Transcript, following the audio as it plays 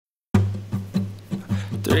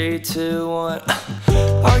3, 2, 1.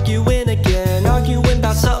 Arguing again, arguing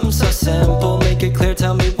about something so simple. Make it clear,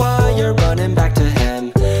 tell me why you're running back to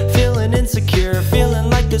him. Feeling insecure, feeling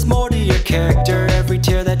like there's more to your character. Every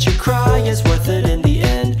tear that you cry is worth it in the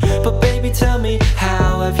end. But baby, tell me,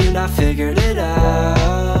 how have you not figured it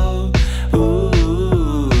out?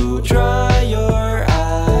 Ooh, dry your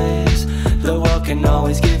eyes. The world can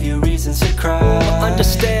always give you reasons to cry. But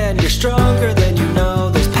understand, you're stronger than you know.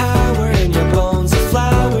 There's power in your bones, the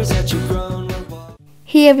flowers that you've grown.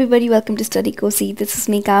 Hey everybody, welcome to Study Cozy. This is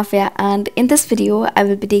me, Kavya, and in this video I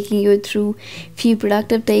will be taking you through few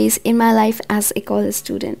productive days in my life as a college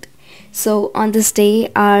student. So on this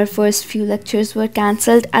day, our first few lectures were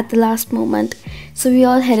cancelled at the last moment, so we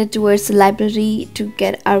all headed towards the library to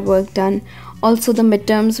get our work done. Also, the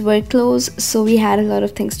midterms were closed, so we had a lot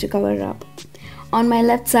of things to cover up. On my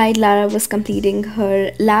left side, Lara was completing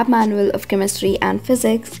her lab manual of chemistry and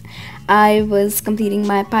physics. I was completing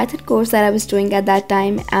my Python course that I was doing at that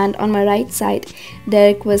time, and on my right side,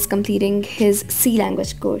 Derek was completing his C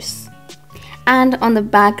language course. And on the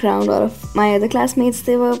background, all of my other classmates,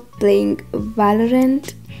 they were playing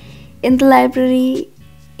Valorant in the library.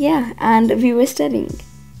 Yeah, and we were studying.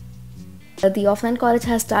 The offline college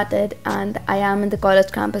has started, and I am in the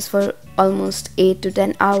college campus for almost 8 to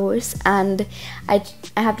 10 hours, and I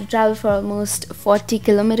have to travel for almost 40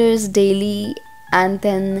 kilometers daily. And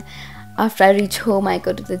then after I reach home, I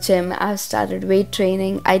go to the gym. I've started weight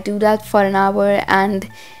training. I do that for an hour, and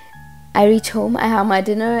I reach home, I have my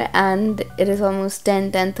dinner, and it is almost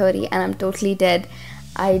 10:30, and I'm totally dead.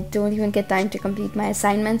 I don't even get time to complete my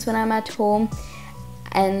assignments when I'm at home.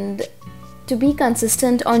 And to be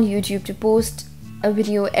consistent on YouTube, to post a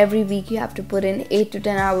video every week, you have to put in 8 to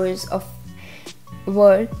 10 hours of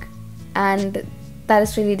work, and that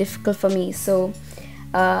is really difficult for me. So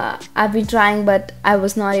I've been trying, but I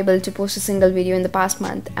was not able to post a single video in the past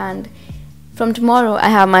month. And from tomorrow I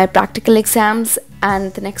have my practical exams,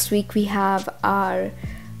 and the next week we have our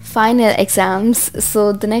final exams.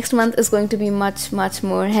 So the next month is going to be much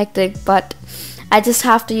more hectic, but I just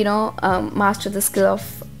have to master the skill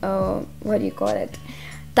of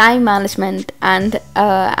time management, and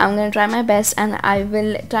I'm gonna try my best, and I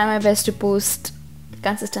will try my best to post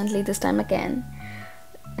consistently this time again.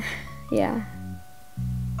 Yeah.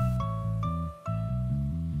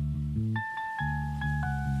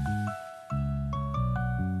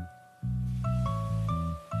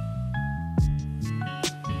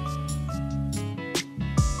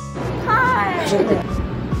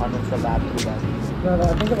 I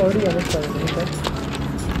think I've already understood it.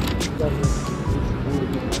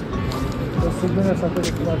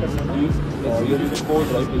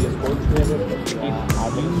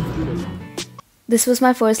 This was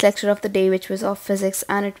my first lecture of the day, which was of physics,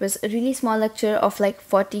 and it was a really small lecture of like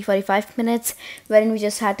 40-45 minutes, wherein we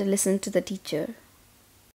just had to listen to the teacher.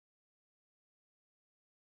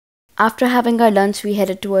 After having our lunch, we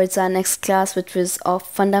headed towards our next class, which was of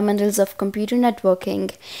Fundamentals of Computer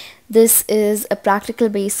Networking. This is a practical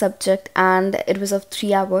based subject, and it was of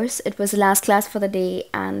 3 hours. It was the last class for the day,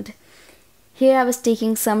 and here I was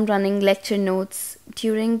taking some running lecture notes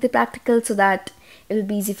during the practical so that it will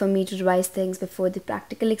be easy for me to revise things before the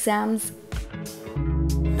practical exams.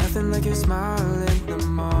 Nothing like your smile in the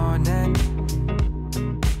morning,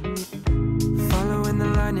 following the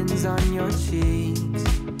linings on your cheeks.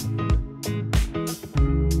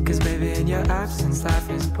 Cause baby, in your absence life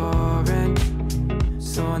is boring,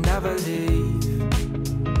 so I'll never leave.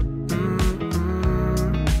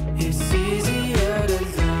 It's easier to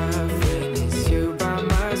love when it's you by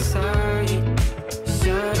my side,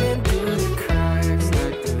 shining through the cracks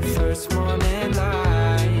like the first morning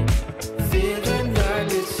light, feeling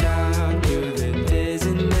like a child through the days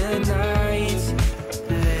and the nights,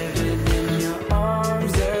 living in your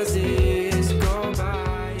arms as years go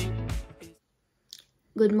by.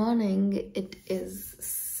 Good morning. It is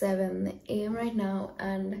 7 a.m. right now,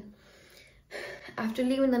 and after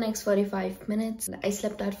leaving the next 45 minutes, I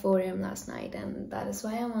slept at 4 a.m. last night, and that is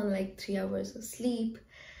why I'm on like 3 hours of sleep.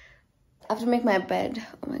 I have to make my bed.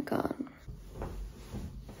 Oh my god.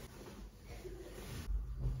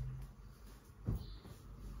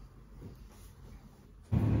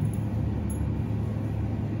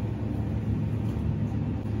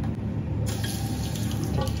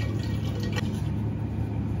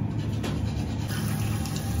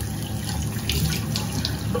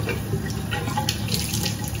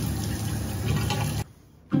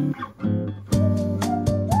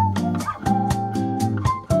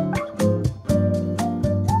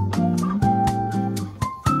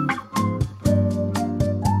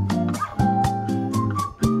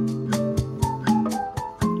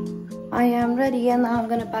 I am ready and now I'm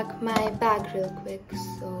gonna pack my bag real quick.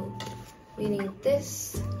 So we need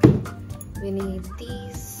this, we need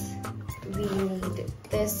these, we need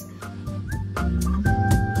this.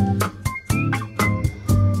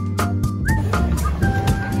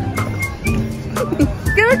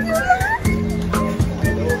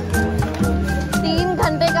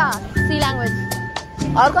 C language.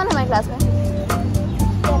 और कौन है हमारी class में?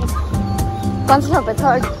 कौन सा पे?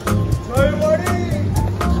 Third.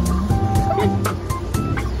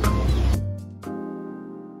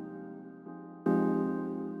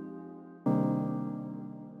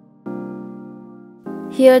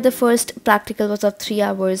 Here the first practical was of 3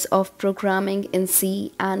 hours of programming in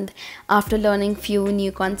C, and after learning few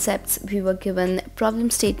new concepts we were given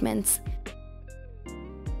problem statements.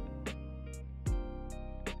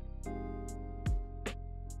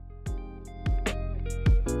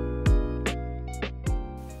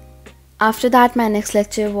 After that my next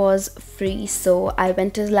lecture was free, so I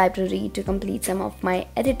went to the library to complete some of my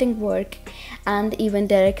editing work, and even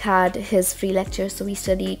Derek had his free lecture, so we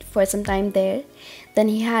studied for some time there. Then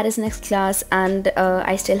he had his next class and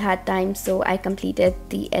I still had time, so I completed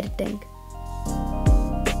the editing.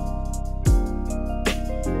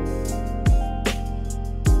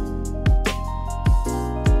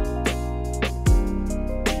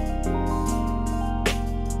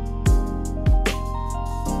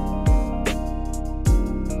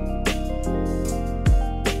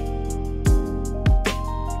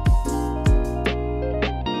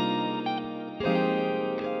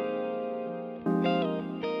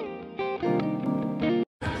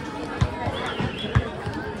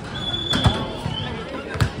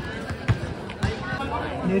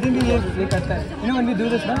 You know, when we do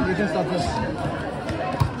this now, we can stop this.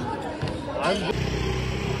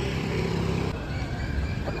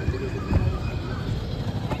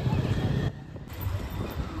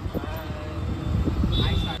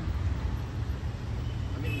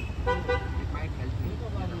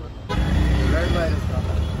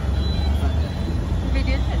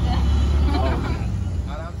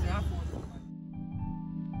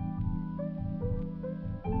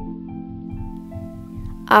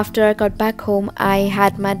 After I got back home, I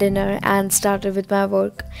had my dinner and started with my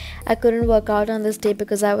work. I couldn't work out on this day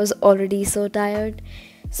because I was already so tired.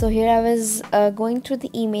 So here I was going through the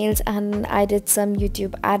emails and I did some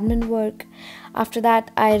YouTube admin work. After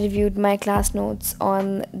that, I reviewed my class notes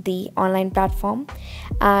on the online platform,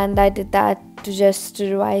 and I did that to just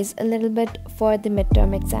revise a little bit for the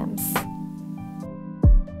midterm exams.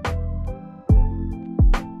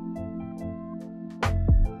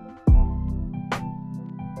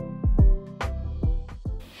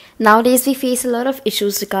 Nowadays we face a lot of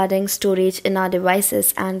issues regarding storage in our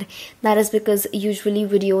devices, and that is because usually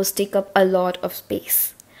videos take up a lot of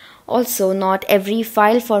space. Also, not every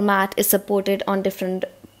file format is supported on different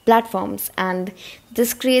platforms, and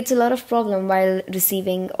this creates a lot of problem while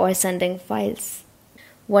receiving or sending files.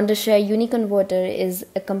 Wondershare Uniconverter is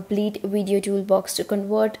a complete video toolbox to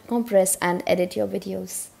convert, compress and edit your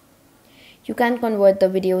videos. You can convert the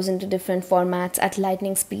videos into different formats at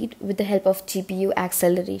lightning speed with the help of GPU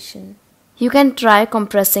acceleration. You can try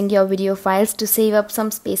compressing your video files to save up some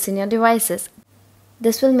space in your devices.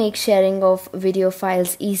 This will make sharing of video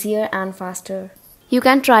files easier and faster. You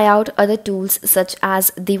can try out other tools such as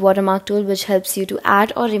the watermark tool, which helps you to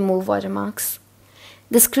add or remove watermarks.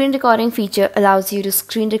 The screen recording feature allows you to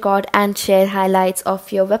screen record and share highlights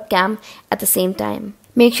of your webcam at the same time.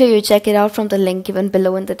 Make sure you check it out from the link given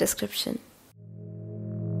below in the description.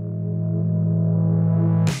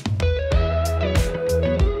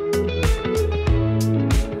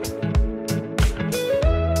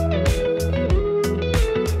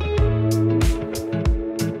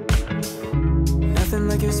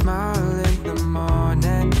 Like your smile in the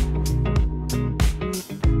morning,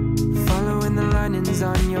 following the linings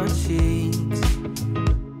on your cheeks.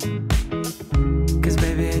 'Cause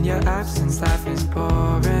baby, in your absence life is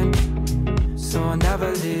boring, so I'll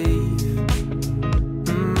never leave.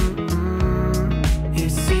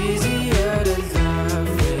 It's easier to love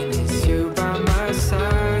when it's you by my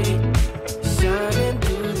side, shining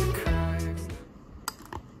through the cracks.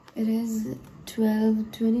 It is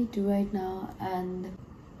 12:22 right now, and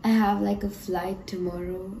I have like a flight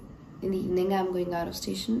tomorrow in the evening. I'm going out of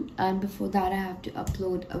station, and before that I have to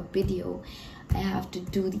upload a video. I have to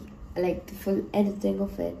do the full editing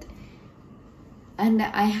of it, and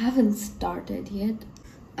I haven't started yet,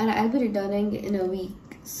 and I'll be returning in a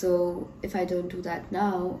week. So if I don't do that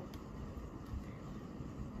now,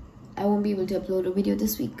 I won't be able to upload a video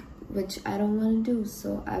this week, which I don't want to do.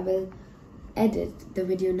 So I will edit the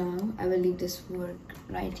video now. I will leave this work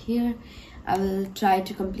right here. I will try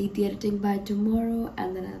to complete the editing by tomorrow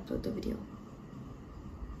and then I'll upload the video.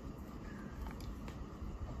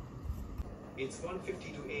 It's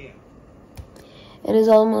 1:52 a.m. It is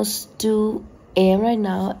almost 2 a.m. right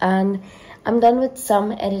now and I'm done with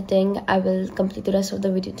some editing. I will complete the rest of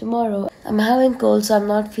the video tomorrow. I'm having cold, so I'm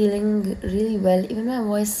not feeling really well. Even my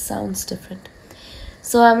voice sounds different.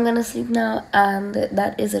 So I'm gonna sleep now, and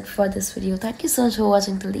that is it for this video. Thank you so much for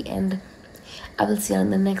watching till the end. I will see you on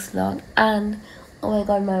the next vlog. And oh my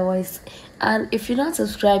god, my voice. And if you're not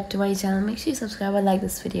subscribed to my channel, make sure you subscribe and like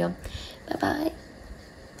this video. Bye bye.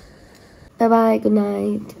 Bye bye. Good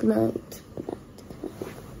night. Good night.